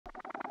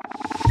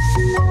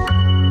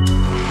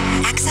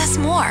Access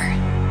more.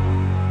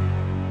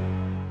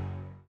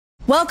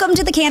 Welcome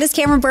to the Candace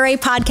Cameron Bure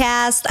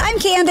podcast. I'm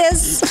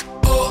Candace.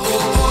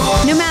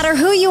 No matter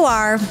who you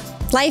are,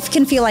 life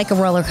can feel like a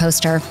roller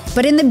coaster,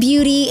 but in the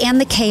beauty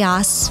and the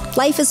chaos,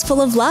 life is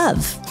full of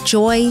love,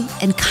 joy,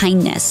 and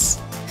kindness.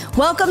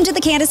 Welcome to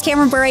the Candace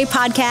Cameron Bure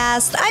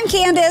podcast. I'm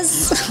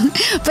Candace,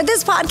 but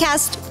this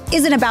podcast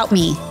isn't about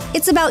me.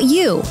 It's about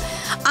you.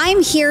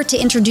 I'm here to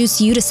introduce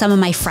you to some of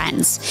my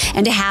friends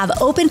and to have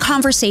open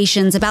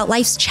conversations about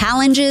life's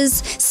challenges,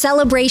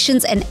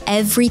 celebrations, and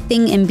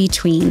everything in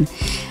between.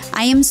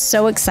 I am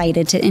so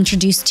excited to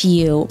introduce to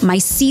you my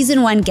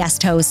season 1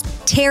 guest host,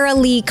 Tara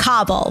Lee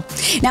Cobble.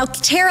 Now,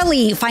 Tara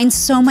Lee finds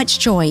so much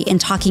joy in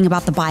talking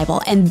about the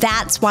Bible, and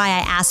that's why I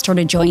asked her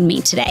to join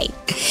me today.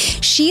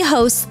 She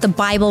hosts the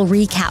Bible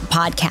Recap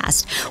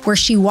podcast, where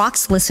she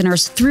walks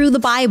listeners through the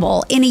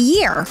Bible in a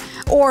year,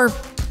 or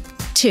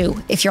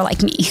 2, if you're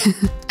like me.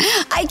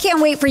 I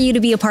can't wait for you to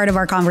be a part of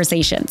our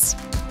conversations.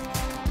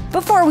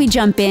 Before we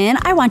jump in,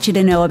 I want you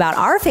to know about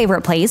our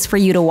favorite place for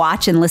you to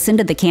watch and listen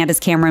to the Candace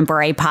Cameron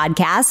Bure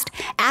podcast,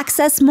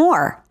 Access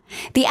More.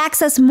 The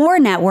Access More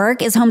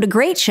network is home to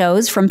great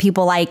shows from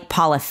people like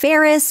Paula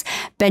Ferris,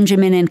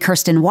 Benjamin and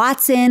Kirsten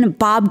Watson,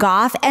 Bob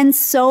Goff, and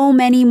so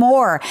many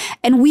more.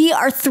 And we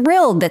are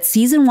thrilled that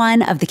season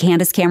 1 of the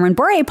Candace Cameron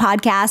Bure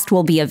podcast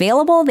will be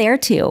available there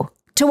too.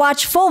 To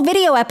watch full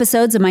video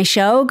episodes of my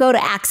show, go to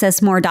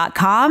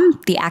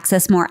accessmore.com, the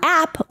Access More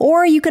app,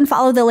 or you can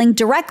follow the link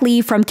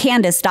directly from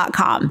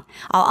candace.com.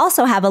 I'll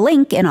also have a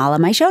link in all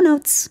of my show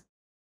notes.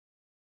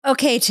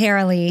 Okay,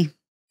 Tara Lee,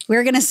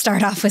 we're going to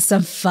start off with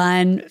some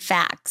fun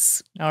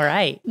facts. All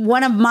right.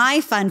 One of my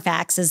fun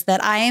facts is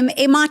that I am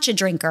a matcha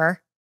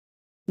drinker,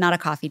 not a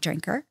coffee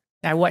drinker.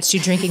 I watched you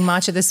drinking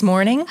matcha this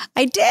morning.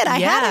 I did. I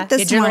had it this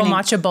morning. Did your little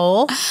matcha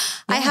bowl?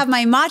 I have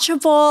my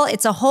matcha bowl.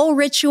 It's a whole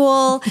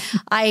ritual.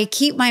 I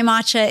keep my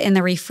matcha in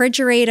the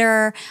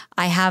refrigerator.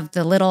 I have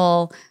the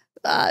little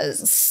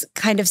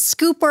kind of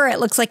scooper. It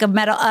looks like a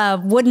metal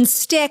wooden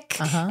stick.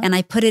 And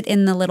I put it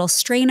in the little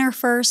strainer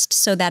first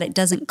so that it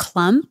doesn't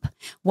clump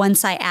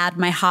once I add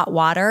my hot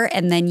water.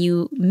 And then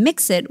you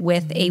mix it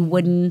with a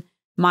wooden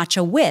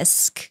matcha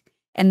whisk.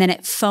 And then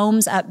it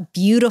foams up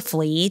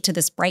beautifully to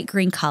this bright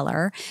green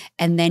color.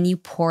 And then you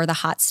pour the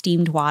hot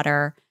steamed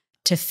water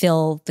to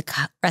fill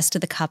the rest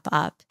of the cup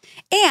up.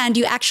 And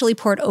you actually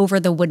pour it over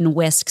the wooden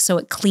whisk so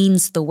it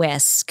cleans the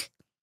whisk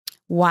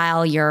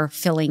while you're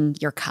filling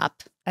your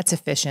cup. That's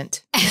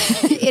efficient.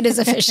 It is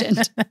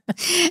efficient.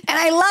 And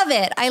I love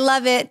it. I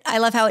love it. I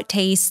love how it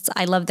tastes.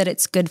 I love that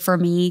it's good for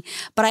me.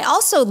 But I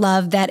also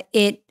love that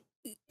it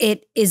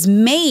is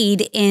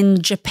made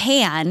in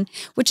Japan,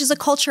 which is a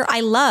culture I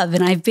love.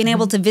 And I've been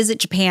able to visit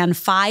Japan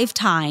 5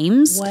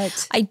 times.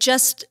 What?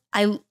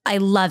 I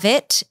love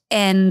it.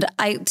 And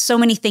so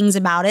many things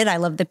about it. I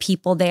love the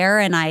people there.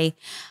 And I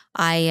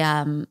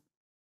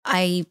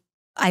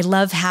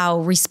love how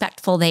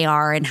respectful they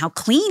are and how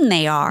clean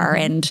they are.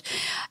 And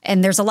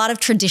there's a lot of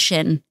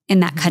tradition in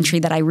that country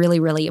that I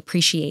really, really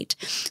appreciate.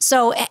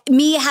 So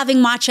me having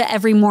matcha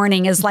every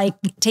morning is like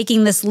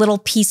taking this little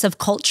piece of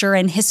culture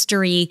and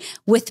history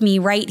with me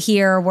right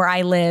here where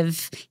I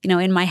live, you know,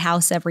 in my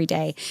house every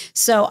day.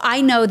 So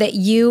I know that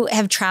you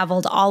have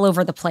traveled all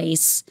over the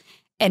place.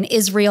 And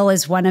Israel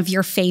is one of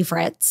your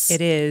favorites. It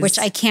is. Which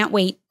I can't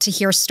wait to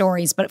hear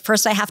stories. But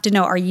first I have to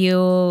know, are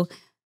you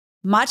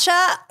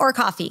matcha or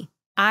coffee?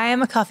 I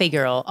am a coffee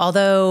girl,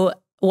 although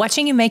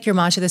watching you make your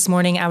matcha this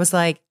morning, I was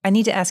like, I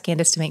need to ask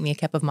Candace to make me a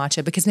cup of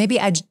matcha because maybe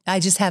I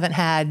just haven't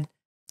had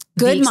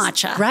good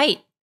matcha. Right.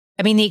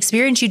 I mean, the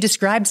experience you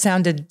described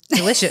sounded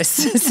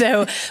delicious.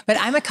 But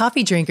I'm a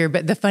coffee drinker.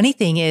 But the funny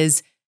thing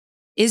is,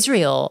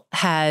 Israel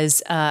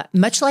has,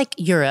 much like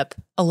Europe,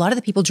 a lot of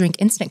the people drink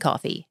instant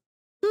coffee.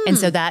 And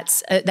so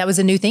that was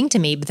a new thing to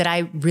me, but that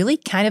I really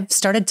kind of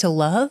started to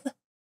love.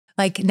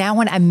 Like now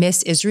when I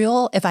miss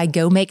Israel, if I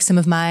go make some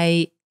of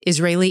my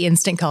Israeli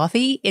instant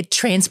coffee, it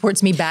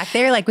transports me back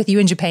there, like with you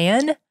in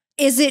Japan.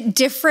 Is it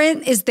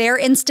different? Is their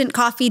instant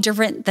coffee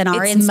different than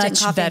our instant coffee?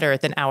 It's much better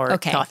than our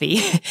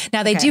coffee.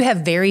 Now, they do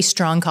have very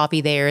strong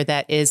coffee there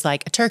that is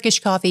like a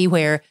Turkish coffee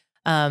where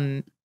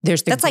there's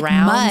the That's grounds like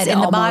mud in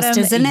the almost,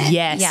 bottom. Isn't it?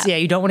 Yes. Yeah.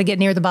 You don't want to get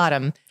near the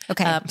bottom.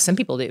 Okay. Some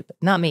people do, but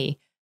not me.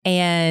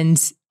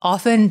 And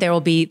often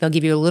they'll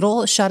give you a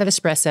little shot of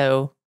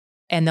espresso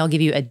and they'll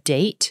give you a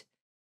date.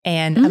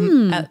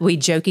 And we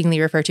jokingly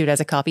refer to it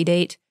as a coffee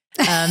date.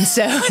 So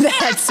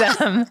that's my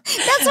kind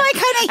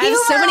of humor. I have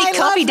so many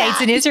coffee dates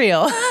in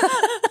Israel.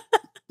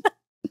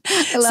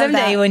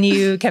 Someday when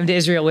you come to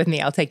Israel with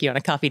me, I'll take you on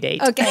a coffee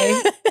date.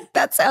 Okay.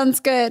 That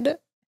sounds good.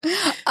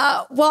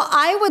 Well,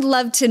 I would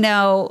love to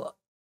know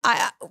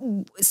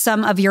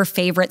some of your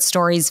favorite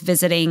stories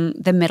visiting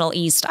the Middle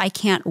East. I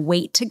can't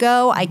wait to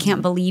go. I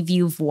can't believe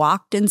you've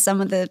walked in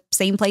some of the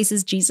same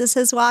places Jesus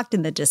has walked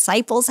and the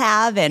disciples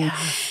have. And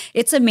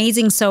it's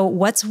amazing. So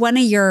what's one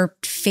of your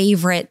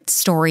favorite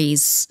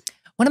stories?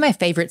 One of my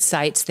favorite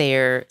sites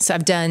there. So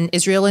I've done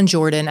Israel and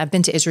Jordan. I've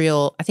been to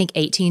Israel, I think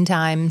 18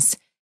 times.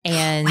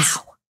 And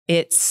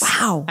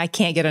I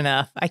can't get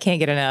enough.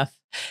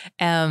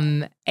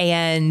 And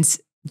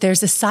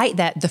there's a site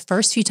that the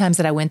first few times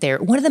that I went there,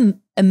 one of the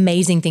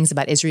amazing things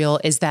about Israel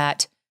is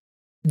that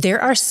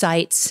there are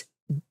sites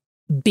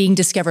being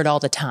discovered all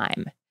the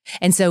time.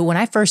 And so when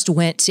I first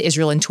went to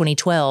Israel in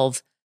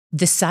 2012,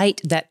 the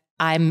site that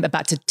I'm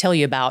about to tell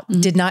you about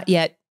did not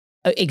yet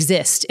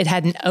exist. It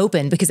hadn't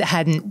opened because it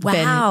hadn't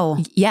been,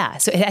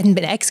 so it hadn't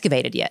been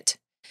excavated yet.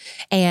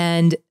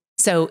 And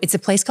so it's a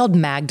place called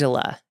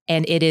Magdala,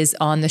 and it is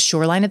on the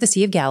shoreline of the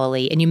Sea of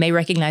Galilee. And you may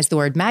recognize the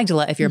word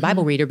Magdala if you're a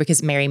Bible reader,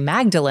 because Mary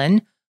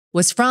Magdalene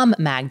was from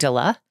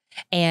Magdala.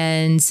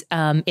 And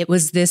it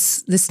was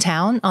this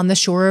town on the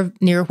shore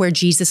near where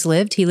Jesus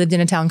lived. He lived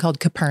in a town called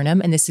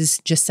Capernaum, and this is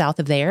just south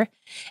of there.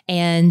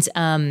 And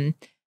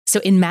so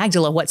in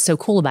Magdala, what's so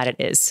cool about it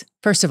is,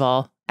 first of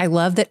all, I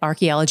love that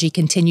archaeology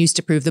continues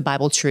to prove the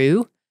Bible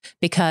true,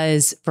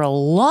 because for a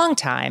long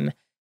time,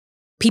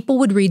 people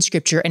would read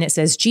scripture and it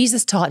says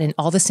Jesus taught in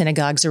all the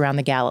synagogues around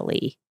the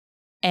Galilee.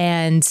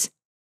 And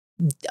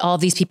all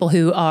these people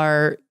who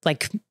are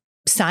like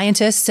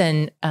scientists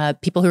and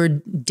people who are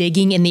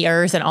digging in the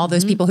earth and all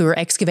those people who are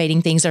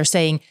excavating things are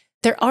saying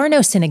there are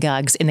no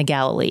synagogues in the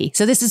Galilee.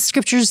 So this is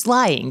scripture's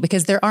lying,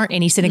 because there aren't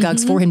any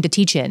synagogues for him to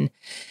teach in.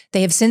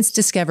 They have since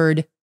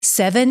discovered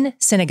 7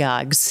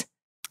 synagogues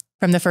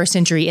from the first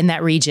century in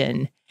that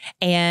region.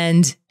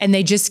 And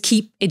it just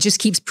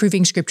keeps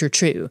proving scripture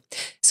true.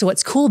 So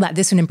what's cool about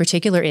this one in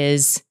particular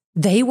is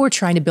they were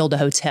trying to build a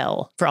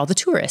hotel for all the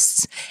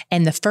tourists.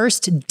 And the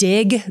first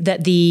dig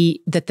that the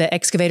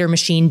excavator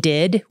machine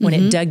did when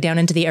it dug down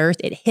into the earth,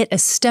 it hit a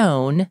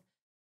stone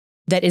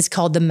that is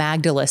called the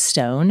Magdala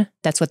stone.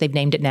 That's what they've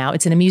named it now.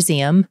 It's in a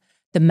museum.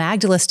 The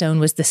Magdala stone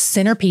was the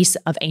centerpiece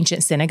of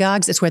ancient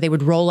synagogues. It's where they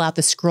would roll out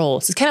the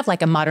scrolls. It's kind of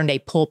like a modern day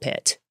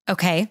pulpit.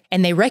 Okay.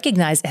 And they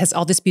recognize it has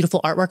all this beautiful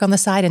artwork on the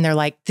side. And they're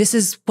like, this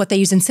is what they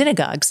use in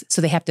synagogues.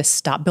 So they have to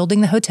stop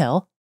building the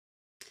hotel.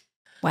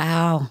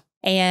 Wow.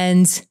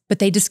 But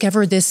they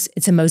discover this,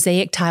 it's a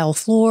mosaic tile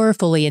floor,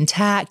 fully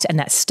intact, and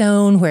that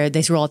stone where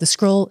they roll out the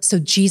scroll. So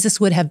Jesus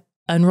would have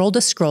unrolled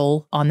a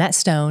scroll on that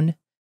stone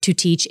to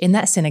teach in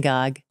that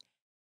synagogue.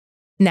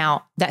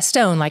 Now, that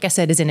stone, like I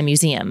said, is in a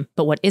museum.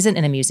 But what isn't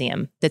in a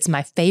museum? That's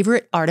my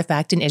favorite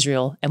artifact in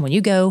Israel. And when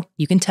you go,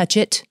 you can touch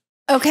it.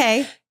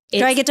 Okay.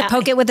 Do I get to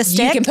poke it with a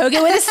stick? You can poke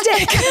it with a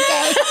stick.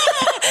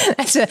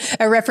 That's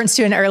a reference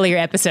to an earlier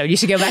episode. You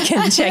should go back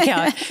and check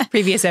out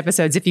previous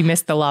episodes if you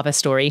missed the lava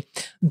story.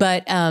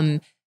 But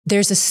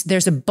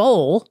there's a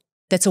bowl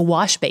that's a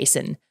wash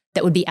basin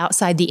that would be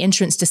outside the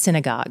entrance to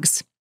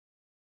synagogues.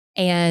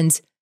 And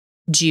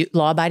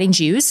law-abiding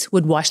Jews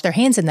would wash their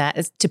hands in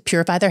that to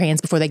purify their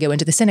hands before they go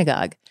into the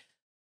synagogue.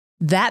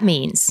 That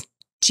means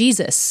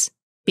Jesus,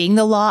 being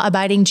the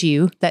law-abiding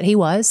Jew that he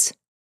was,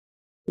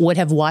 would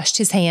have washed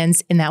his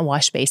hands in that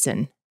wash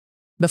basin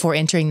before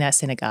entering that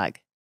synagogue.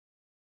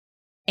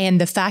 And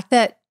the fact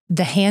that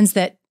the hands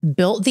that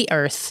built the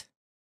earth,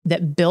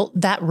 that built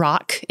that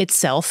rock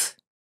itself,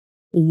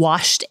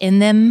 washed in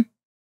them,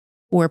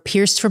 were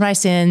pierced for my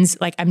sins.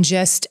 Like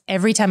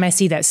every time I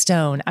see that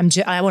stone,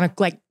 I want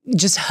to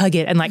just hug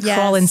it and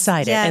crawl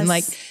inside it. And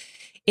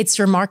it's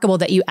remarkable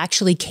that you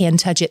actually can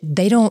touch it.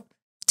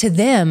 To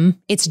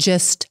them, it's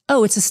just,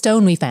 oh, it's a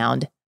stone we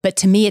found. But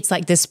to me, it's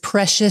like this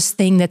precious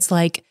thing that's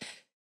like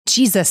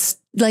Jesus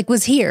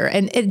was here.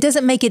 And it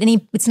doesn't make it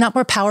it's not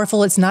more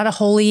powerful. It's not a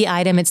holy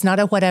item. It's not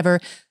a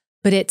whatever,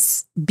 but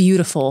it's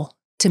beautiful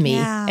to me.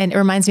 Yeah. And it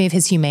reminds me of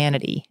his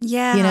humanity.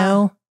 Yeah. You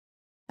know,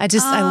 I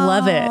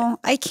love it.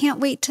 I can't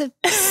wait to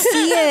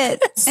see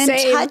it and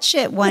touch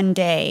it one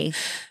day.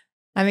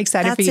 I'm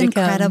excited for you to come.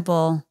 That's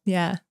incredible.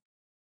 Yeah.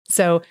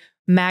 So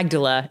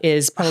Magdala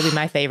is probably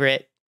my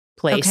favorite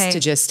place to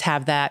just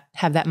have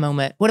that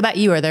moment. What about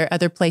you? Are there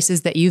other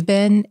places that you've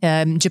been,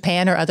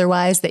 Japan or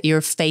otherwise, that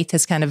your faith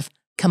has kind of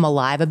come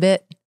alive a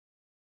bit?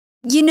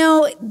 You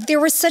know, there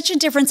was such a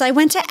difference. I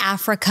went to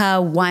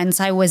Africa once.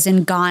 I was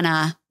in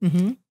Ghana,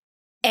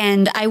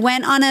 and I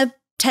went on a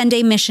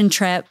 10-day mission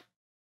trip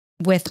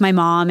with my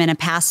mom and a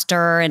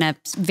pastor and a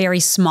very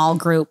small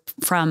group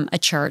from a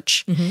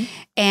church.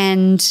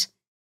 And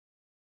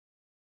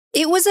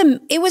it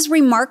was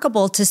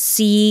remarkable to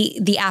see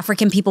the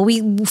African people.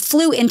 We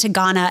flew into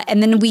Ghana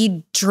and then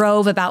we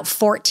drove about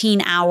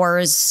 14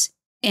 hours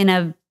in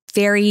a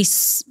very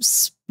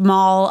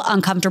small,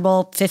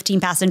 uncomfortable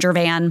 15-passenger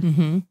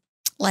van.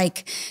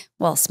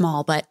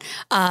 Small, but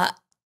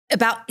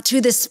about to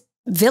this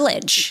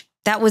village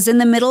that was in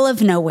the middle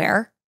of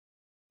nowhere.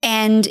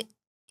 And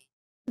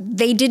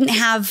they didn't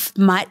have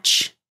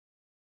much.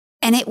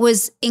 And it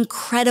was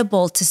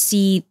incredible to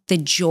see the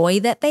joy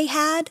that they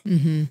had.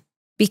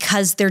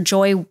 Because their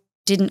joy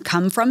didn't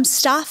come from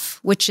stuff,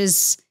 which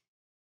is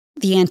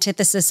the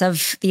antithesis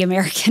of the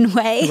American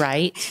way,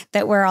 right?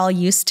 That we're all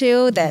used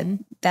to,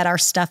 that our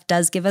stuff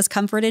does give us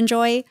comfort and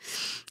joy.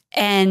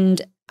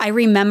 And I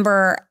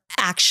remember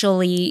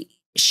actually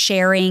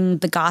sharing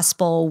the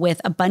gospel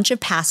with a bunch of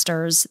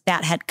pastors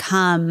that had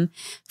come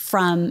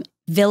from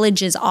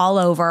villages all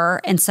over,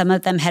 and some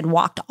of them had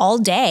walked all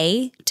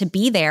day to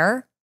be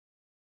there.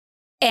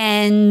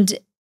 And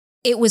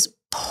it was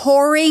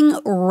pouring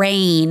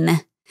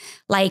rain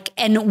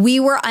And we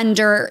were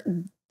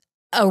under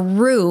a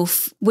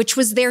roof, which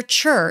was their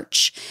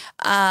church.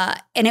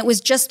 And it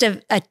was just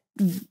a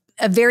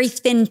very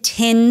thin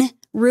tin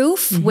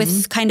roof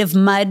with kind of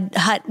mud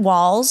hut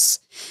walls.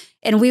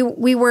 And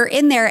we were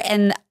in there,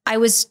 and I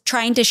was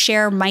trying to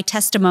share my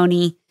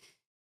testimony,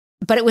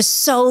 but it was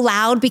so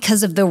loud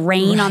because of the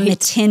rain on the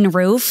tin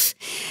roof.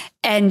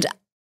 And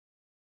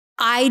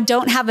I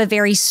don't have a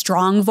very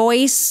strong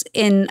voice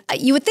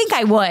you would think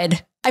I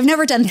would. I've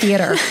never done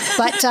theater,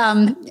 but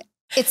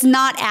it's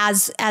not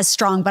as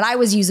strong, but I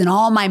was using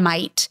all my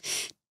might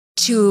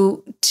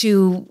to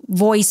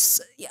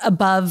voice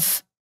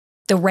above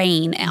the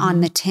rain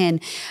on the tin.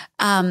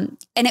 And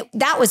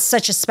that was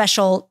such a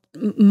special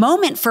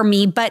moment for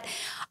me, but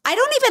I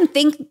don't even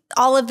think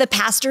all of the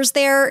pastors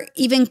there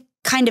even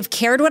kind of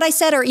cared what I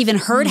said or even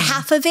heard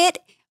half of it,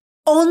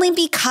 only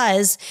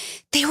because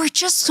they were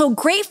just so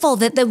grateful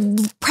that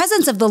the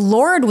presence of the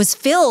Lord was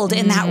filled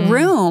in that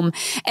room.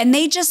 And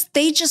they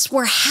just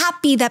were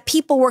happy that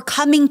people were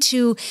coming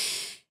to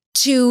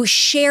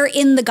share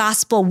in the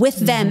gospel with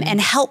them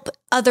and help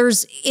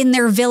others in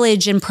their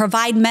village and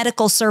provide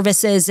medical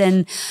services.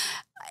 And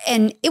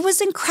it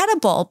was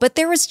incredible. But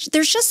there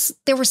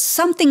was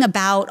something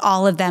about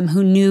all of them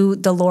who knew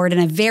the Lord in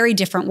a very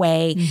different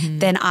way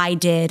than I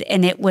did.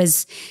 And it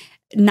was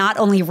not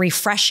only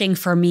refreshing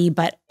for me,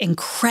 but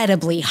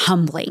incredibly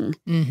humbling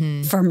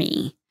for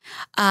me.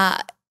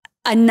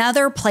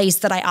 Another place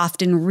that I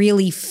often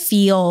really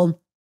feel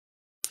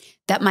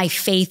that my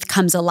faith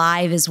comes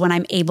alive is when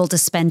I'm able to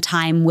spend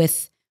time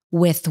with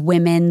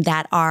women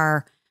that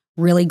are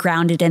really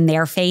grounded in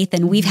their faith.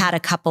 And we've had a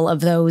couple of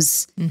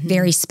those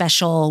very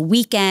special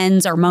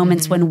weekends or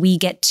moments when we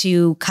get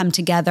to come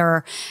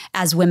together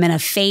as women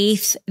of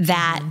faith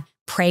that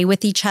pray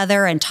with each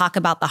other and talk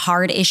about the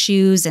hard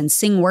issues and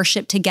sing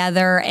worship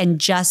together and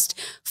just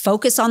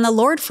focus on the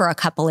Lord for a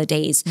couple of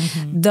days.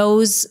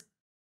 Those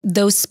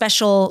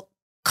special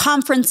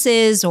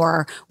conferences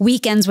or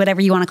weekends,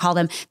 whatever you want to call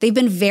them, they've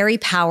been very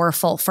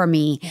powerful for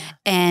me.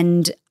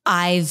 And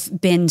I've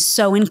been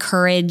so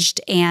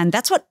encouraged. And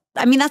that's what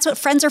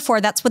friends are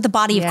for. That's what the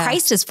body of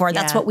Christ is for.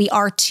 That's what we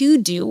are to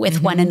do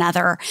with one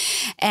another.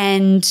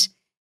 And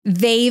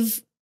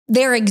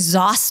they're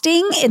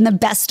exhausting in the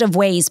best of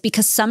ways,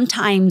 because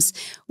sometimes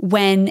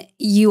when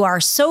you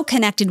are so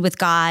connected with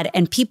God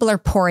and people are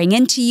pouring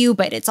into you,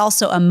 but it's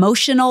also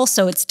emotional,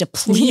 so it's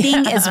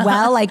depleting as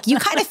well. Like you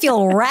kind of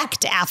feel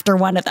wrecked after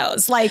one of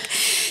those. Like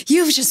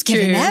you've just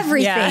given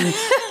everything.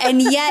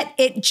 And yet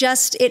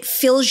it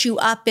fills you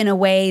up in a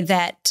way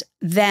that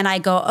then I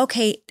go,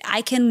 okay,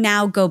 I can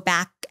now go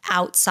back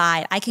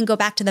outside. I can go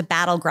back to the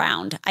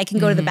battleground. I can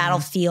go to the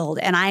battlefield.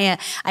 And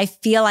I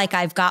feel like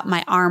I've got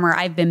my armor.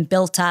 I've been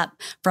built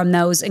up from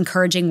those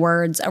encouraging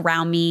words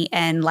around me,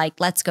 and like,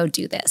 let's go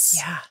do this.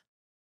 Yeah.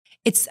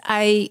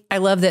 I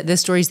love that the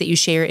stories that you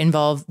share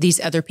involve these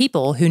other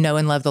people who know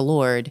and love the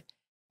Lord,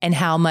 and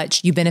how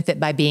much you benefit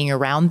by being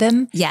around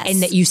them. Yes.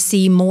 And that you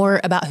see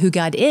more about who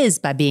God is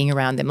by being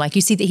around them. Like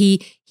you see that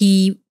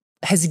he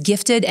has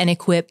gifted and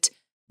equipped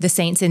the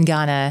saints in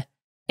Ghana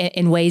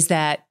in ways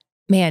that,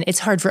 man, it's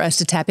hard for us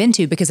to tap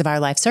into because of our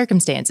life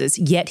circumstances,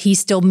 yet he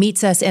still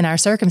meets us in our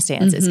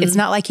circumstances. It's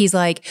not like he's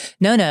like,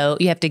 no,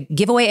 you have to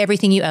give away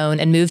everything you own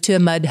and move to a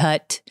mud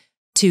hut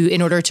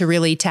in order to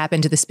really tap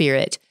into the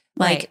Spirit.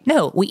 Like,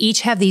 no, we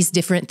each have these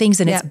different things,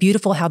 and it's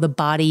beautiful how the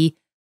body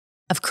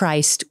of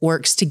Christ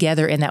works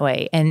together in that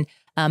way, and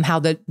how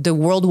the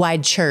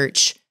worldwide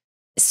church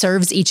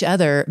serves each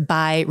other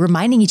by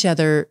reminding each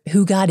other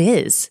who God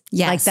is.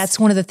 Yes. Like that's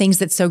one of the things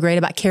that's so great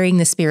about carrying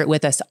the Spirit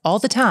with us all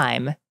the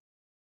time,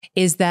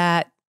 is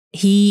that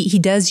he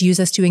does use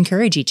us to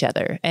encourage each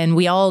other, and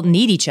we all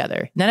need each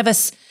other. None of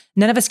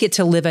us get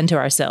to live unto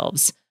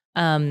ourselves.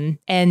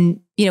 And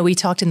we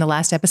talked in the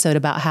last episode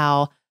about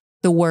how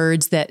the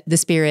words that the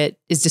Spirit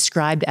is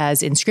described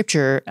as in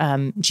Scripture,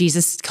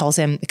 Jesus calls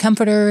him the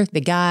comforter,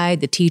 the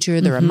guide, the teacher,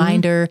 the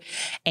reminder.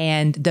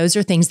 And those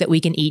are things that we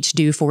can each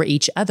do for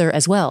each other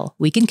as well.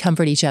 We can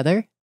comfort each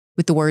other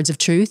with the words of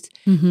truth.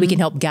 We can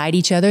help guide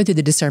each other through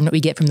the discernment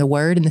we get from the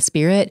Word and the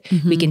Spirit.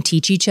 We can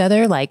teach each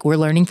other, like we're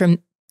learning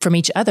from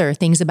each other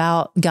things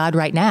about God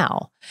right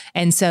now.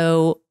 And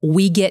so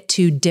we get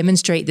to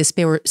demonstrate the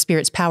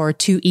Spirit's power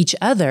to each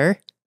other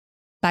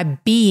by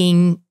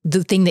being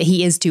the thing that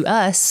he is to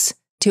us,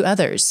 to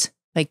others,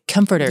 like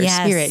comforter,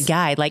 Spirit,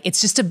 guide. Like it's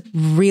just a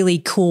really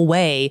cool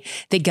way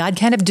that God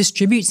kind of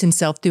distributes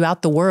himself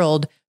throughout the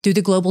world through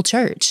the global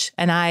church.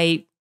 And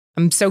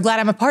I'm so glad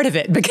I'm a part of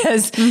it,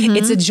 because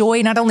it's a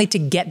joy not only to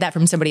get that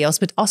from somebody else,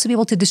 but also be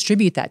able to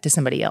distribute that to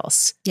somebody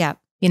else. Yeah.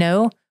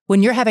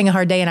 When you're having a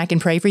hard day and I can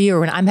pray for you, or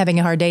when I'm having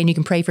a hard day and you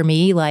can pray for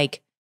me,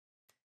 like.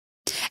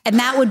 And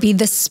that would be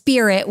the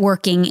Spirit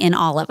working in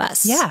all of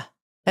us. Yeah.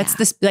 That's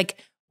this, like,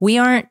 we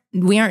aren't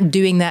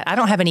doing that. I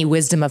don't have any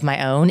wisdom of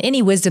my own.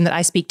 Any wisdom that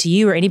I speak to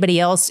you or anybody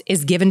else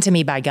is given to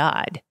me by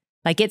God.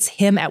 Like it's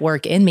him at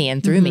work in me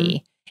and through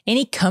me.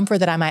 Any comfort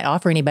that I might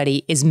offer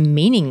anybody is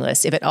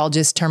meaningless if it all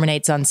just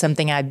terminates on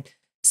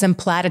some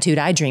platitude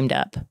I dreamed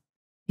up,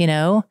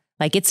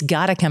 Like it's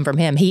got to come from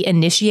him. He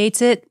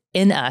initiates it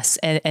in us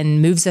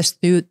and moves us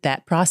through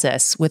that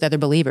process with other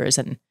believers.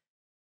 And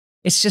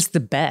it's just the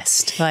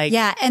best. Like,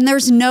 yeah. And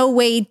there's no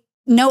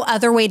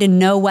other way to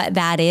know what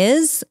that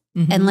is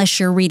unless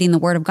you're reading the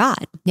Word of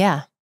God.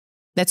 Yeah,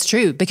 that's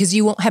true, because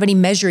you won't have any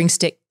measuring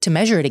stick to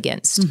measure it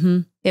against.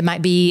 It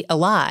might be a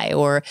lie,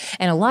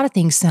 and a lot of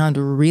things sound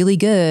really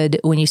good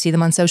when you see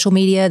them on social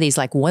media, these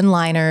like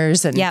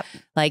one-liners and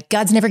like,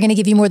 God's never going to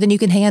give you more than you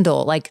can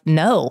handle. Like,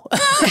 no,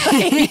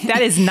 that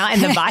is not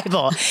in the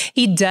Bible.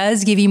 He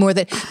does give you more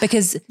than,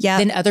 because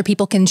then other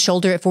people can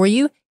shoulder it for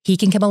you. He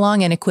can come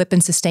along and equip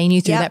and sustain you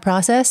through that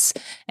process.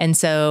 And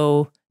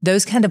so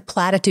those kind of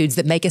platitudes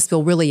that make us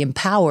feel really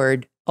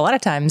empowered, a lot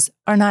of times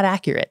are not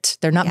accurate.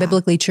 They're not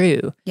biblically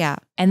true. Yeah.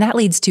 And that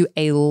leads to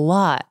a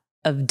lot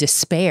of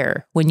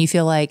despair when you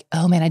feel like,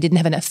 oh man, I didn't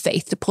have enough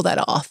faith to pull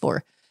that off.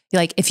 Or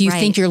like, if you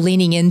think you're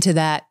leaning into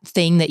that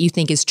thing that you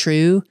think is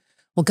true,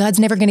 well, God's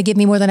never going to give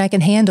me more than I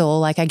can handle.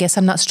 Like, I guess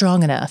I'm not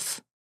strong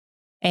enough.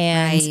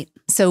 And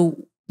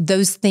so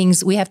those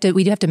things, we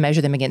do have to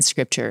measure them against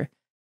Scripture.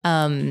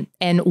 And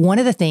one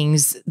of the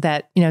things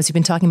that, as we've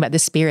been talking about the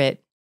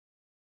Spirit,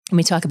 and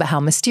we talk about how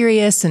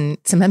mysterious and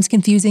sometimes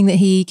confusing that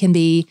he can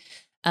be.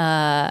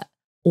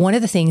 One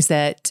of the things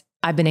that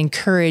I've been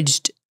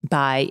encouraged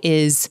by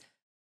is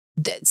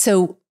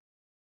so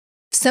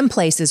some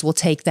places will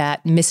take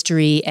that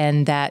mystery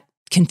and that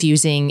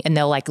confusing and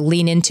they'll like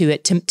lean into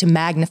it to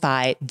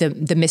magnify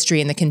the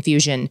mystery and the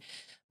confusion.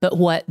 But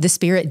what the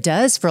Spirit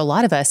does for a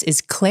lot of us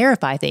is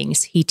clarify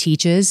things. He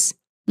teaches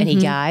and he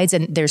guides,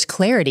 and there's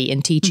clarity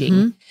in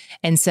teaching.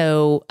 And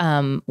so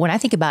when I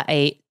think about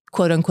a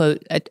quote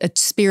unquote, a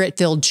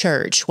Spirit-filled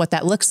church, what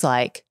that looks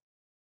like,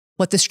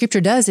 what the Scripture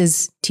does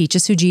is teach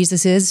us who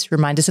Jesus is,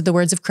 remind us of the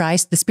words of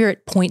Christ. The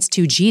Spirit points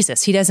to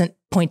Jesus. He doesn't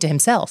point to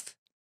himself.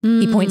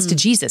 He points to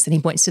Jesus and he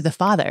points to the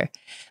Father.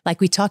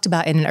 Like we talked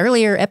about in an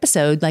earlier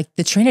episode, like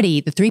the Trinity,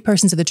 the three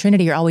persons of the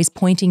Trinity are always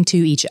pointing to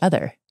each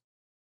other.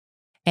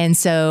 And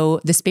so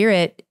the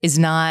Spirit is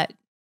not,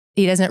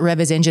 he doesn't rev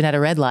his engine at a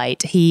red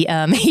light. He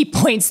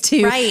points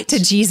to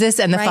Jesus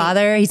and the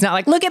Father. He's not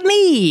like, look at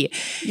me.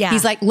 Yeah.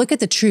 He's like, look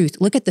at the truth.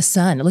 Look at the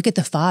Son. Look at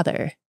the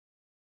Father.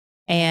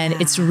 And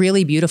it's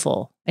really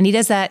beautiful. And he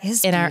does that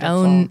in our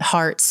own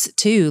hearts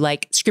too.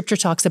 Like Scripture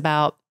talks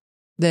about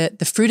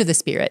the fruit of the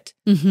Spirit,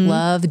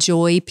 love,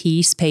 joy,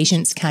 peace,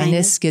 patience,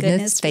 kindness,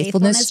 goodness,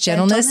 faithfulness,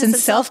 gentleness, and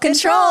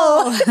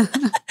self-control.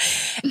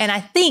 And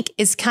I think,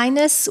 is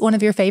kindness one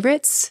of your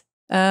favorites?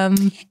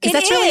 Because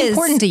that's really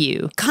important to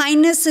you.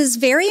 Kindness is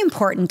very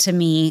important to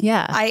me.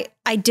 Yeah.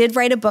 I did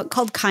write a book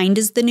called Kind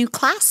is the New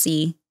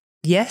Classy.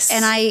 Yes.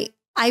 And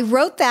I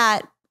wrote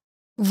that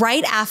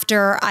right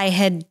after I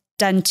had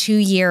done 2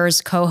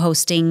 years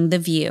co-hosting The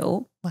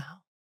View.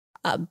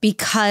 Wow.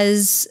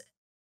 Because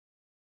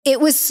it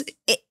was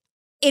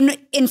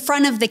in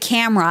front of the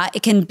camera,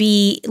 it can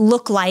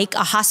look like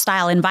a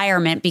hostile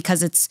environment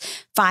because it's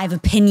 5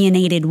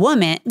 opinionated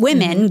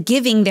women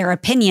giving their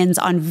opinions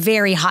on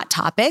very hot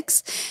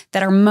topics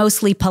that are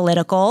mostly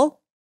political,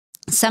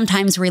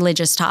 sometimes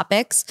religious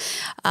topics,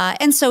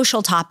 and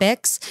social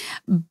topics.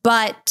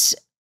 But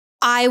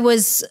I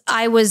was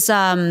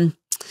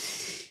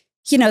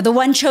the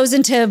one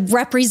chosen to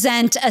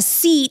represent a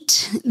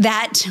seat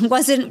that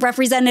wasn't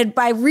represented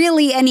by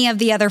really any of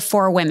the other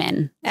 4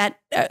 women.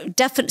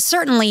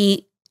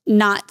 Certainly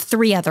not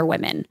 3 other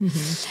women.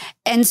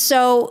 And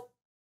so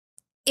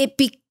it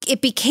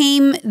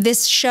became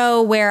this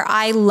show where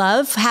I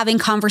love having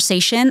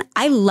conversation.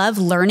 I love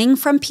learning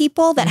from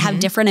people that have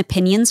different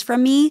opinions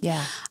from me.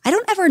 Yeah. I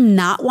don't ever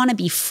not want to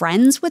be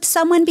friends with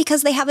someone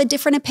because they have a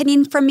different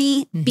opinion from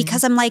me,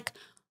 because I'm like,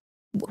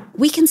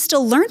 we can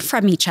still learn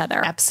from each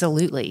other.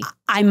 Absolutely.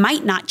 I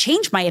might not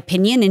change my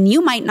opinion and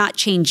you might not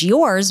change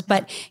yours,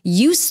 but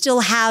you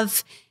still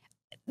have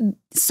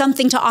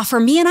something to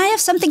offer me and I have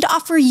something to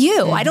offer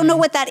you. I don't know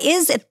what that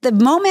is at the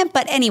moment,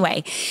 but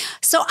anyway.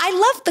 So I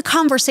love the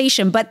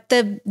conversation, but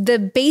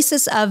the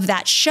basis of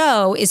that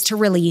show is to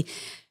really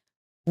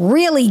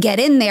get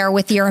in there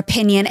with your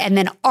opinion and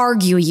then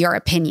argue your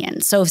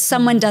opinion. So if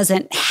someone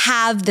doesn't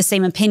have the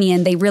same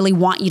opinion, they really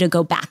want you to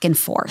go back and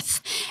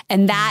forth.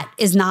 And that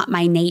is not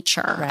my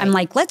nature. Right. I'm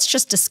like, let's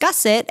just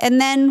discuss it and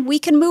then we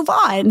can move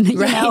on. You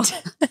know?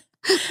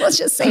 Let's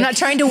just say, I'm not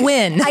trying to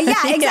win.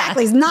 Yeah,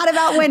 exactly. It's not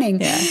about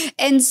winning.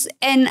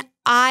 And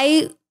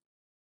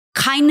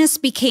kindness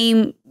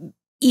became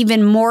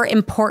even more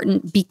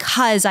important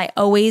because I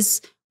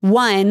always,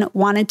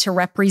 wanted to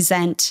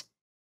represent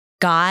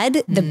God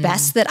the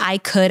best that I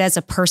could as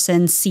a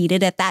person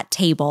seated at that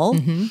table.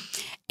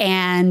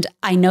 And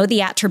I know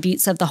the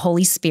attributes of the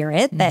Holy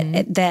Spirit,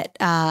 that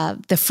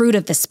the fruit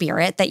of the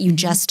Spirit that you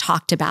just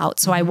talked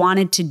about. So I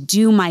wanted to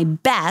do my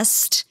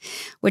best,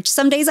 which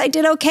some days I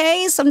did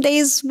okay, some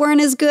days weren't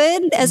as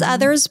good as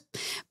others,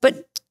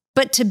 but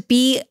to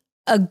be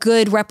a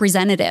good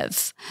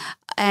representative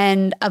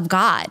and of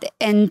God.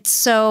 And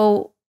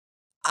so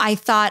I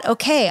thought,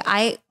 okay,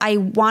 I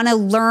want to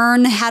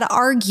learn how to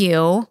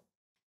argue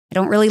I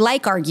don't really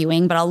like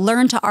arguing, but I'll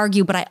learn to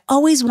argue, but I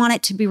always want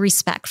it to be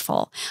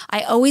respectful.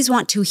 I always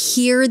want to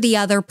hear the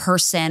other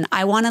person.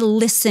 I want to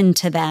listen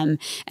to them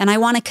and I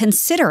want to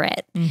consider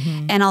it.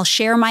 And I'll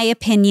share my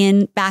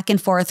opinion back and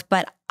forth,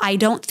 but I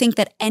don't think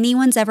that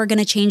anyone's ever going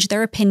to change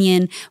their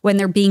opinion when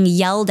they're being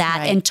yelled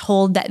at and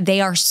told that they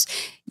are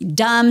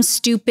dumb,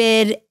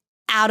 stupid,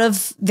 out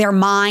of their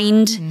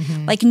mind.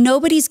 Like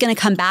nobody's going to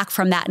come back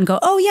from that and go,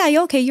 oh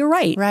yeah, okay, you're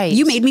right.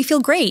 You made me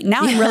feel great.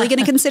 Now I'm really going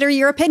to consider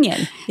your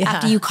opinion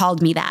after you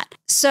called me that.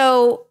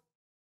 So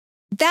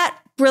that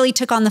really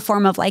took on the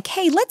form of like,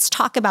 hey, let's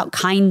talk about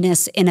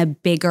kindness in a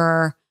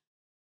bigger,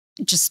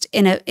 just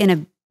in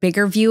a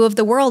bigger view of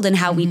the world and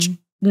how we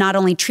not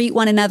only treat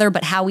one another,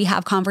 but how we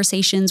have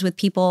conversations with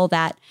people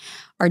that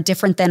are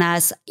different than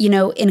us. You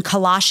know, in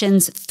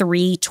Colossians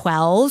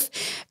 3:12,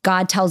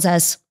 God tells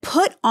us,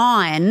 put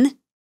on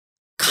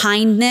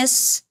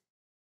kindness,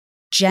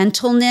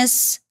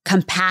 gentleness,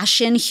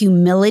 compassion,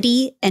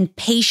 humility, and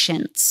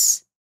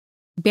patience,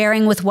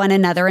 bearing with one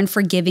another and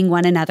forgiving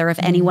one another if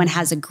anyone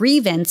has a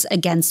grievance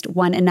against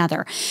one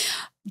another.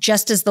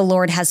 Just as the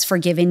Lord has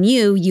forgiven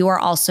you, you are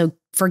also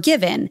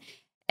forgiven.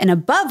 And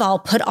above all,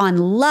 put on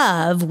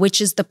love,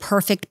 which is the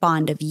perfect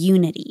bond of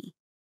unity.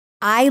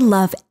 I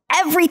love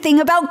everything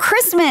about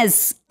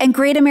Christmas, and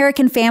Great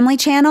American Family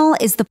Channel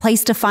is the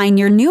place to find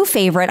your new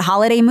favorite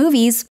holiday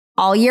movies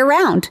all year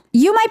round.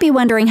 You might be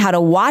wondering how to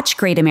watch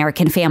Great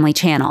American Family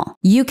Channel.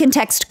 You can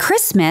text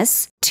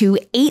Christmas to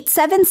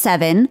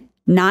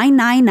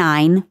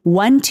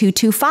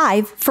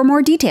 877-999-1225 for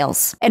more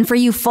details. And for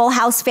you Full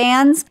House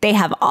fans, they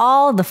have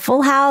all the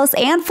Full House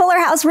and Fuller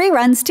House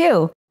reruns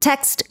too.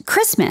 Text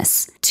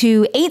Christmas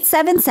to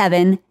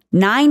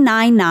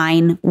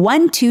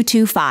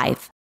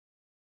 877-999-1225.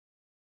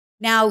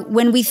 Now,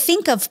 when we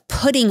think of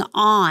putting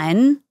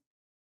on,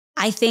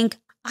 I think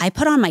I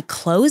put on my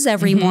clothes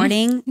every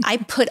morning. I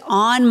put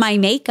on my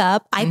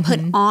makeup. I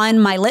put on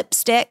my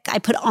lipstick. I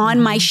put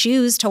on my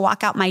shoes to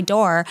walk out my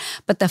door.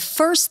 But the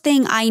first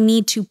thing I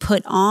need to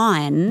put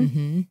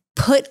on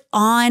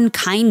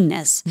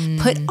kindness,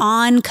 put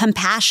on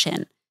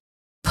compassion,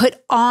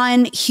 put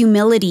on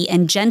humility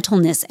and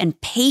gentleness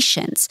and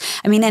patience.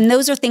 I mean, and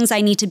those are things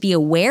I need to be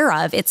aware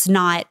of. It's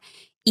not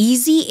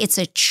easy. It's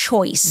a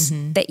choice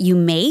that you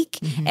make,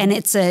 and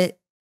it's a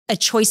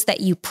choice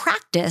that you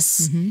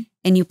practice,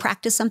 and you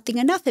practice something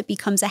enough, it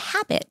becomes a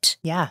habit.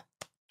 Yeah.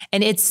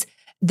 And it's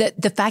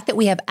the fact that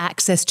we have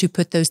access to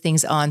put those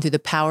things on through the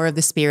power of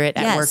the Spirit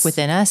at work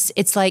within us.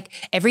 It's like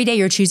every day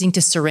you're choosing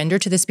to surrender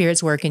to the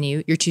Spirit's work in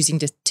you. You're choosing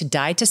to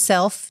die to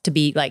self, to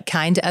be like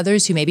kind to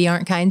others who maybe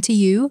aren't kind to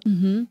you.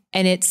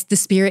 And it's the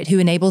Spirit who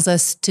enables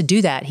us to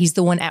do that. He's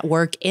the one at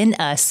work in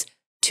us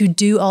to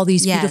do all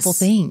these beautiful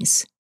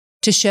things,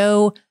 to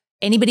show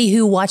anybody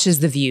who watches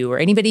The View or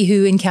anybody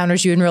who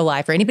encounters you in real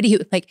life or anybody who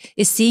like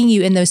is seeing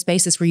you in those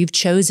spaces where you've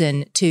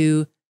chosen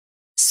to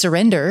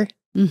surrender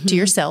to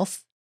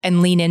yourself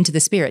and lean into the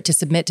Spirit, to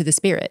submit to the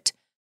Spirit.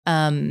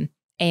 And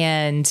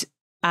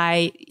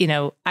I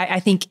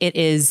think it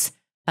is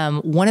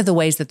one of the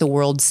ways that the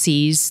world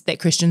sees that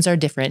Christians are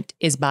different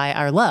is by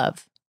our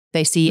love.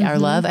 They see our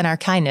love and our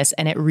kindness,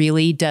 and it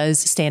really does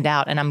stand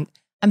out. And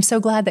I'm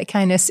so glad that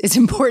kindness is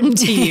important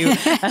to you.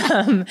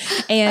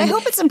 And I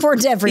hope it's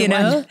important to everyone. You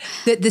know,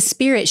 the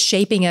Spirit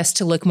shaping us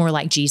to look more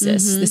like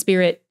Jesus. The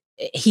Spirit,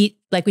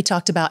 like we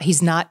talked about,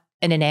 he's not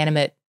an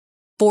inanimate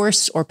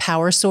force or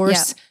power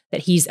source,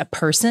 that he's a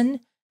person.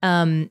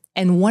 And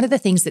one of the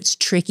things that's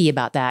tricky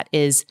about that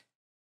is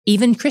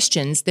even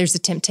Christians, there's a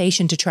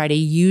temptation to try to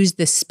use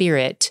the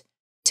Spirit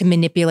to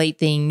manipulate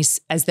things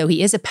as though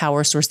he is a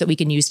power source that we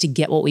can use to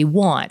get what we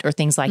want or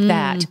things like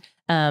that.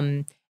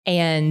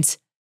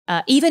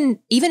 Even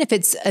if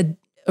it's a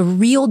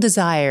real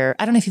desire,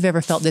 I don't know if you've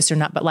ever felt this or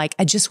not, but like,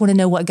 I just want to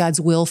know what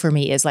God's will for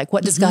me is. Like,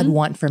 what does God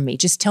want from me?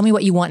 Just tell me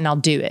what you want and I'll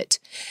do it.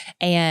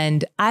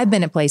 And I've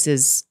been at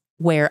places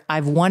where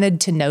I've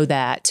wanted to know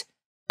that,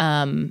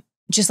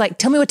 just like,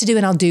 tell me what to do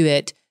and I'll do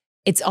it.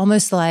 It's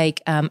almost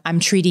like I'm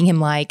treating him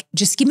like,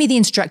 just give me the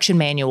instruction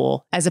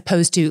manual as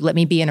opposed to let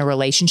me be in a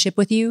relationship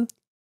with you.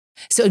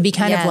 So it'd be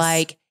kind of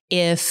like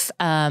if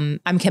I'm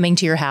coming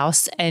to your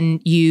house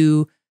and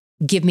you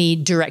give me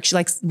direction.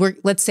 Like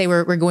let's say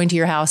we're going to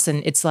your house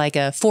and it's like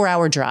a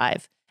 4-hour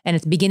drive. And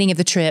at the beginning of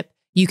the trip,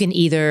 you can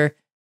either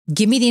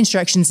give me the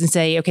instructions and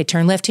say, okay,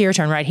 turn left here,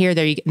 turn right here.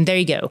 There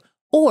you go.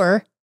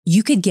 Or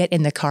you could get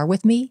in the car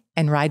with me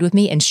and ride with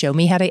me and show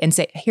me how to, and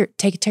say, here,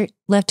 take a turn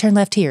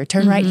left here,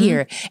 turn right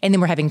here. And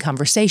then we're having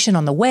conversation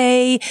on the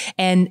way.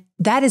 And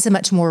that is a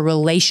much more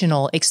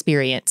relational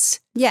experience.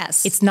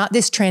 Yes. It's not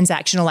this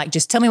transactional, like,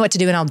 just tell me what to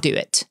do and I'll do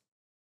it.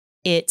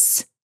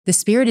 It's the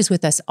Spirit is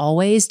with us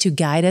always to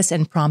guide us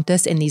and prompt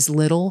us in these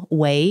little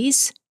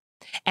ways.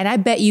 And I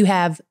bet you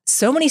have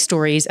so many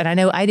stories, and I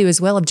know I do as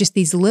well, of just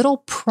these little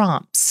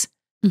prompts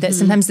that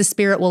sometimes the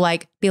Spirit will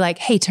like be like,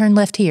 hey, turn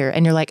left here.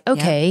 And you're like,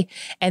 okay.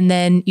 And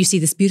then you see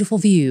this beautiful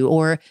view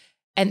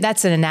and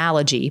that's an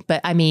analogy.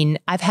 But I mean,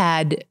 I've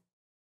had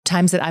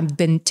times that I've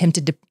been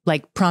tempted to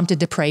prompted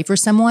to pray for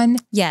someone.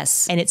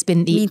 Yes. And it's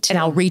been and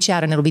I'll reach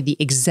out and it'll be the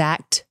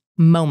exact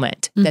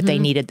moment that they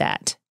needed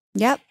that.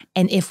 Yep.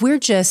 And if we're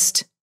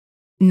just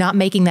not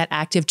making that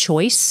active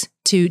choice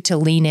to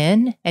lean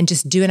in and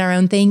just doing our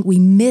own thing, we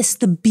miss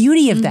the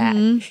beauty of that.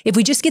 If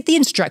we just get the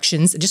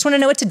instructions, I just want to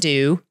know what to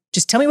do,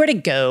 just tell me where to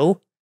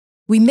go,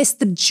 we miss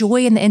the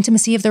joy and the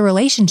intimacy of the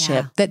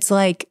relationship. That's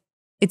like,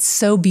 it's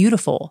so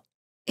beautiful.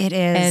 It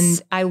is.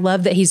 And I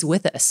love that he's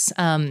with us.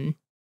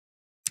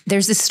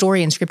 There's this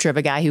story in scripture of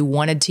a guy who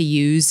wanted to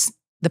use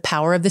the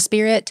power of the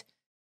Spirit,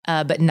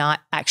 but not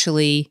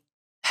actually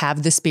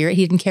have the Spirit.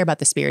 He didn't care about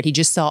the Spirit. He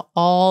just saw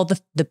all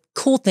the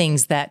cool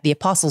things that the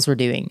apostles were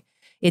doing.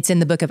 It's in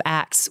the book of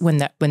Acts when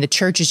the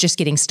church is just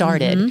getting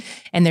started.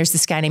 And there's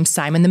this guy named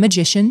Simon the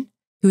magician,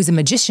 who is a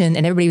magician,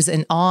 and everybody was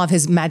in awe of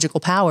his magical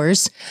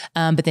powers.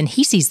 But then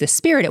he sees the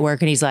Spirit at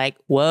work and he's like,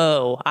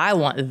 whoa, I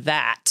want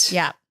that.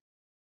 Yeah.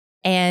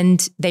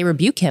 And they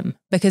rebuke him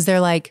because they're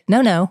like,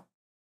 no.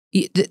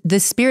 The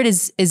Spirit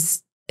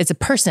is a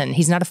person.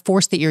 He's not a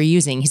force that you're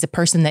using. He's a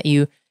person that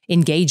you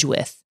engage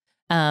with.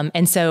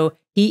 And so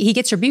he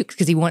gets rebuked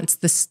because he wants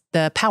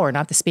the power,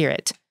 not the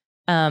Spirit.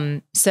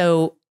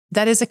 So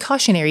that is a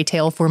cautionary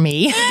tale for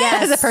me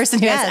as a person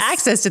who has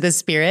access to the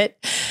Spirit,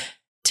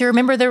 to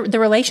remember the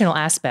relational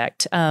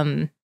aspect.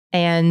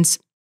 And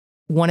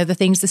one of the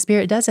things the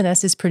Spirit does in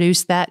us is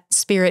produce that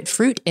Spirit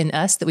fruit in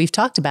us that we've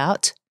talked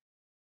about.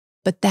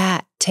 But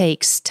that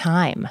takes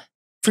time.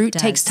 Fruit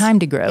takes time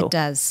to grow. It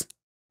does.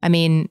 I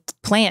mean,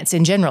 plants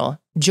in general.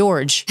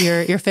 George,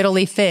 your fiddle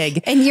leaf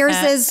fig. And yours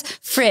is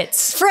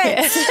Fritz.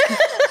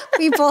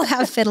 We both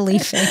have fiddle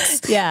leaf figs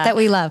that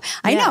we love.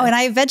 I know. Yeah. And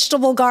I have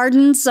vegetable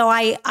gardens. So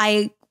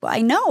I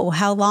know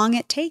how long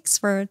it takes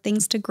for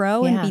things to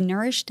grow and be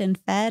nourished and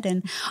fed.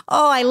 And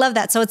I love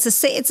that. So it's the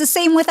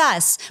same with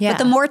us. Yeah. But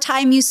the more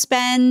time you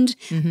spend,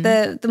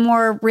 the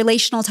more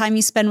relational time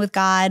you spend with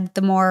God,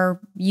 the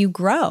more you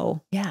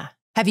grow. Yeah.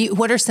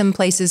 What are some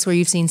places where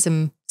you've seen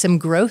some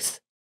growth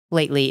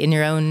lately in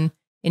your own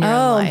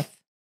life?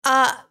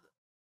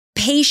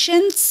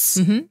 Patience.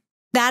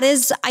 That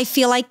is, I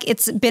feel like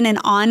it's been an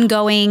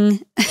ongoing,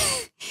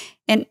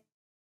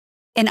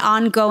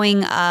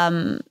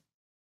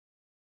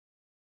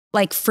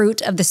 like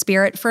fruit of the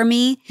Spirit for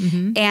me.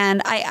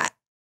 And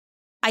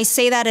I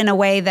say that in a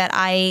way that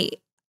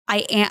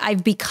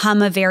I've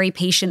become a very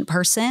patient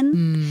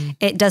person.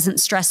 It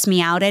doesn't stress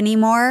me out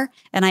anymore,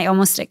 and I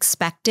almost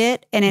expect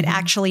it. And it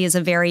actually is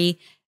a very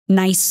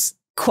nice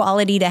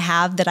quality to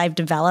have that I've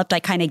developed.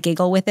 I kind of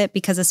giggle with it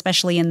because,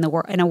 especially in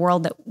a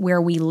world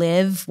where we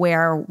live,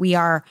 where we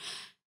are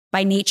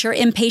by nature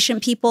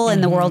impatient people,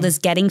 and the world is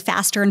getting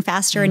faster and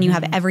faster, and you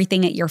have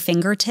everything at your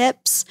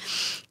fingertips.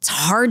 It's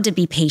hard to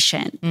be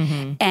patient,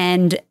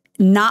 and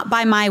not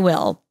by my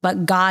will,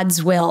 but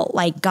God's will.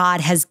 Like,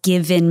 God has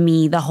given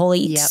me, the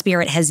Holy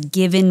Spirit has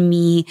given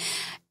me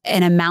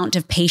an amount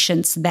of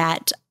patience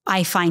that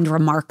I find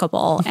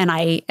remarkable. And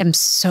I am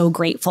so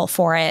grateful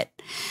for it.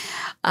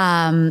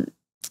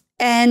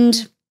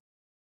 And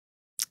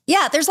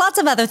yeah, there's lots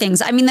of other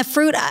things. I mean, the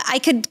fruit, I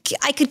could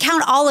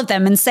count all of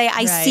them and say,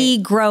 I see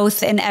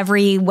growth in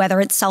whether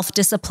it's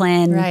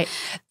self-discipline. Right.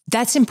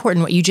 That's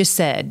important what you just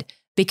said.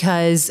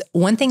 Because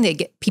one thing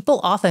that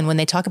people often, when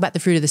they talk about the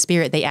fruit of the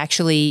Spirit, they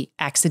actually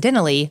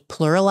accidentally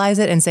pluralize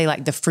it and say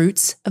like the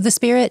fruits of the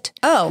Spirit.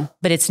 Oh.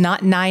 But it's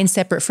not 9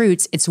 separate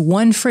fruits. It's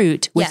one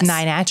fruit with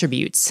 9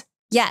 attributes.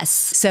 Yes.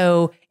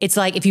 So it's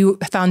like if you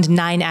found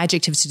 9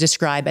 adjectives to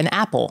describe an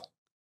apple.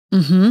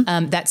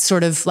 That's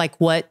sort of like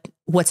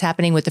what's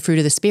happening with the fruit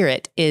of the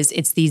Spirit is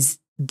it's these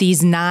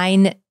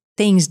 9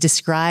 things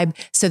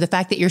described. So the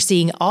fact that you're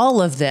seeing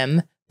all of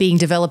them being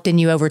developed in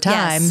you over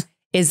time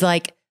is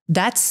like,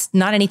 that's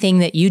not anything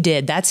that you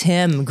did. That's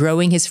him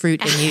growing his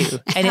fruit in you.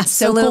 And it's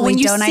so cool when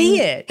you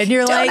see it. And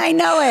you're like, I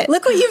know it.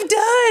 Look what you've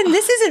done.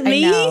 This isn't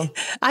me.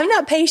 I'm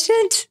not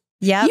patient.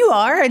 Yeah, you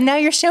are. And now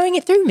you're showing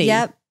it through me.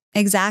 Yep,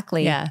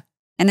 exactly. Yeah.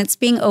 And it's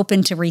being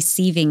open to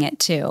receiving it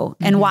too,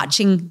 and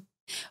watching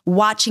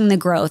the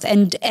growth.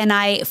 And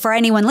for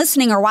anyone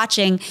listening or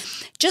watching,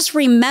 just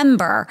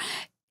remember,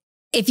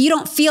 if you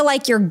don't feel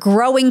like you're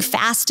growing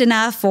fast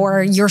enough,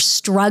 or you're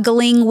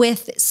struggling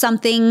with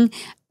something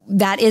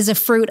that is the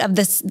fruit of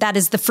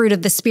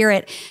the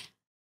Spirit,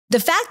 the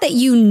fact that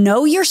you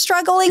know you're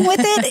struggling with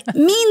it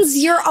means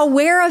you're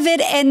aware of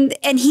it,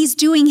 and he's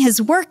doing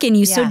his work in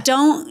you. So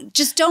don't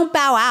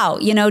bow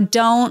out,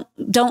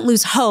 don't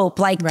lose hope.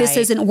 Like this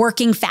isn't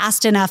working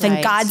fast enough,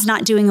 and God's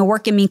not doing a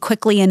work in me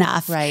quickly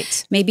enough.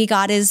 Right. Maybe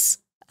God is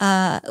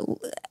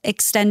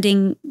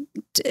extending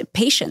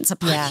patience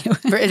upon you.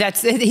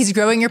 He's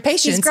growing your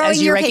patience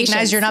as you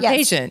recognize you're not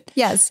patient.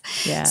 Yes.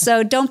 Yeah.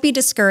 So don't be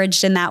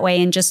discouraged in that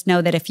way, and just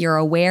know that if you're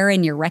aware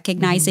and you're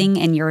recognizing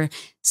and you're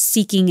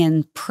seeking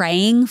and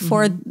praying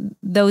for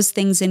those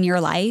things in your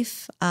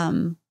life,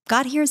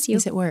 God hears you.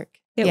 He's at work.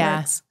 It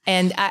works.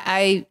 And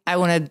I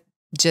want to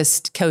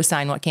just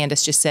co-sign what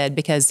Candace just said,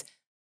 because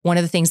one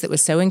of the things that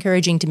was so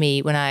encouraging to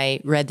me when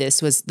I read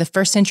this was the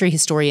first century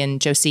historian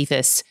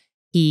Josephus.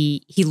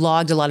 He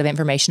logged a lot of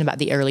information about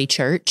the early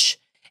church.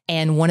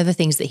 And one of the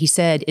things that he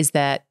said is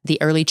that the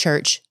early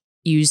church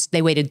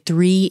they waited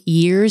 3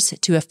 years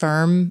to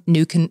affirm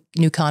new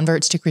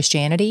converts to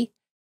Christianity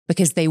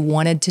because they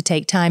wanted to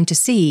take time to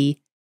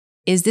see,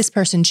 is this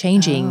person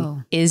changing?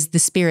 Oh. Is the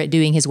Spirit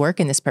doing his work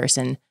in this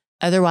person?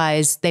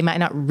 Otherwise, they might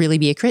not really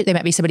be a Christian. They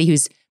might be somebody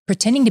who's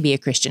pretending to be a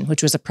Christian,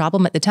 which was a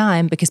problem at the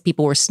time because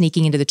people were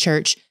sneaking into the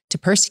church to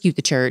persecute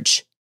the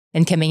church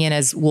and coming in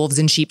as wolves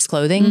in sheep's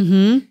clothing.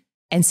 Mm-hmm.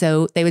 And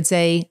so they would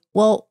say,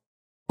 well,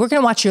 we're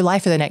going to watch your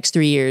life for the next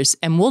 3 years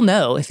and we'll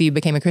know if you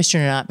became a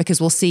Christian or not because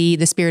we'll see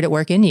the Spirit at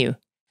work in you.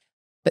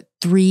 But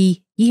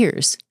 3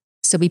 years.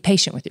 So be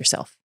patient with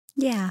yourself.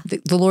 Yeah.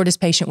 The Lord is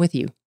patient with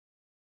you.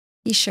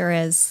 He sure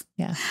is.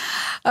 Yeah.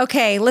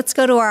 Okay, let's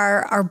go to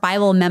our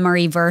Bible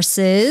memory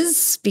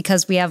verses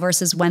because we have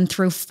verses 1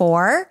 through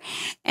 4.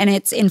 And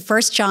it's in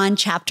 1 John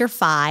chapter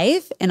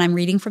 5, and I'm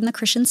reading from the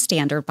Christian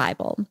Standard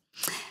Bible.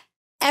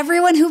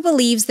 Everyone who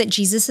believes that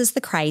Jesus is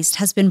the Christ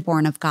has been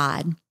born of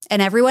God, and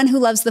everyone who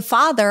loves the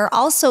Father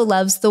also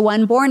loves the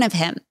one born of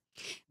him.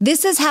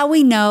 This is how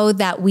we know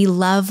that we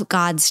love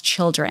God's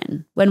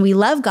children, when we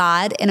love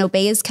God and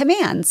obey his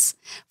commands.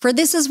 For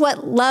this is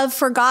what love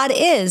for God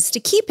is, to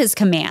keep his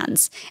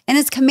commands. And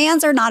his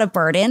commands are not a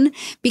burden,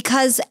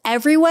 because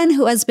everyone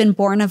who has been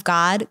born of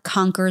God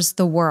conquers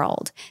the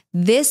world.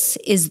 This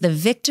is the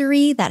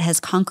victory that has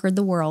conquered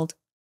the world,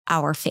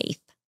 our faith.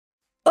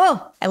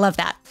 Oh, I love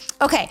that.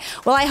 Okay,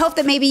 well, I hope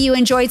that maybe you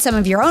enjoyed some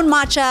of your own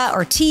matcha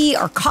or tea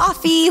or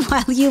coffee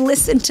while you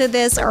listened to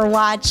this or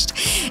watched.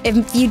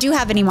 If you do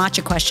have any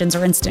matcha questions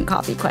or instant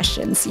coffee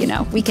questions,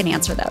 we can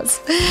answer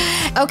those.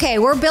 Okay,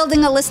 we're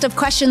building a list of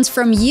questions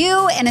from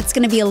you, and it's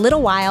going to be a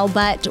little while,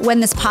 but when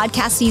this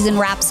podcast season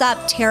wraps up,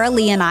 Tara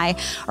Lee and I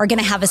are going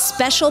to have a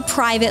special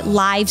private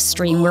live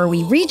stream where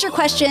we read your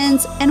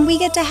questions and we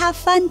get to have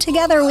fun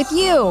together with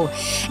you.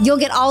 You'll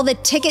get all the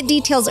ticket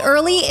details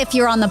early if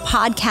you're on the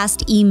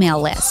podcast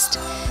email list.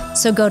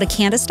 So go to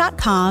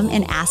Candace.com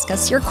and ask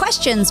us your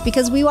questions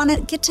because we want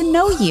to get to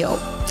know you.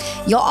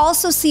 You'll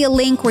also see a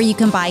link where you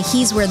can buy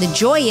He's Where the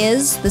Joy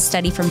Is, the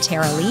study from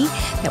Tara Lee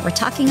that we're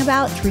talking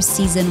about through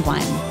season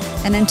 1.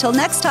 And until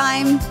next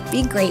time,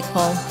 be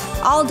grateful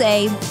all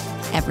day,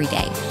 every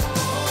day.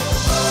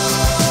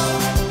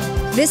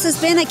 This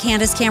has been a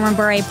Candace Cameron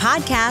Bure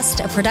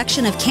podcast, a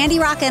production of Candy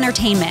Rock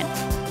Entertainment.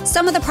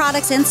 Some of the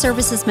products and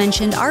services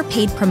mentioned are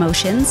paid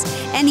promotions.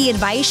 Any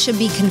advice should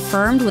be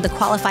confirmed with a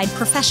qualified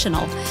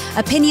professional.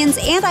 Opinions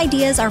and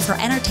ideas are for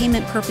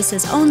entertainment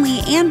purposes only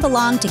and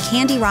belong to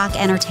Candy Rock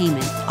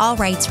Entertainment. All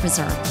rights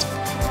reserved.